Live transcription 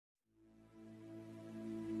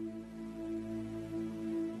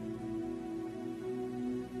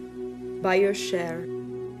Buy your share.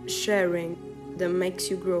 Sharing that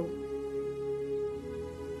makes you grow.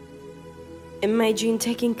 Imagine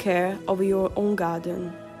taking care of your own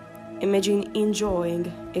garden. Imagine enjoying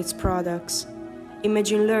its products.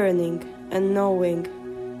 Imagine learning and knowing,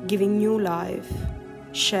 giving new life,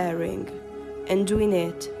 sharing, and doing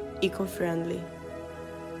it eco-friendly.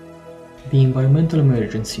 The environmental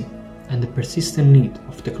emergency and the persistent need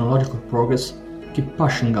of technological progress keep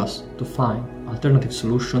pushing us to find alternative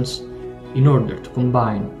solutions in order to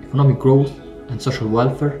combine economic growth and social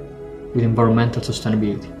welfare with environmental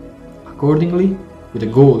sustainability, accordingly with the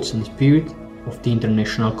goals and spirit of the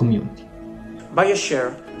international community.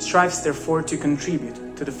 BYOSHARE strives therefore to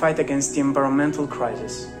contribute to the fight against the environmental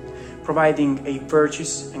crisis, providing a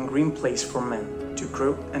virtuous and green place for men to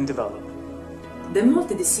grow and develop. The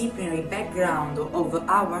multidisciplinary background of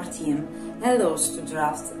our team allows to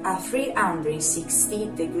draft a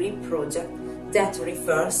 360-degree project that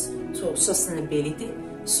refers to sustainability,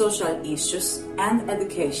 social issues and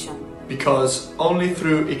education. Because only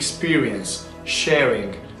through experience,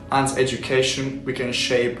 sharing and education we can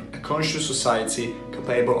shape a conscious society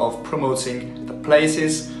capable of promoting the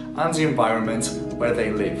places and the environment where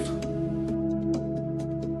they live.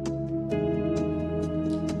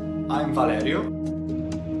 I'm Valerio.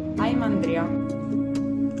 I'm Andrea.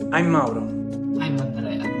 I'm Mauro. I'm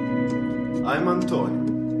Andrea. I'm Antonio.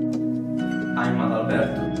 I'm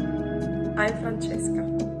Adalberto. I'm Francesca.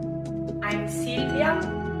 I'm Silvia.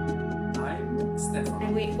 I'm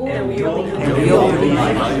Stefano. And we all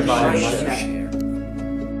value BYOSHARE.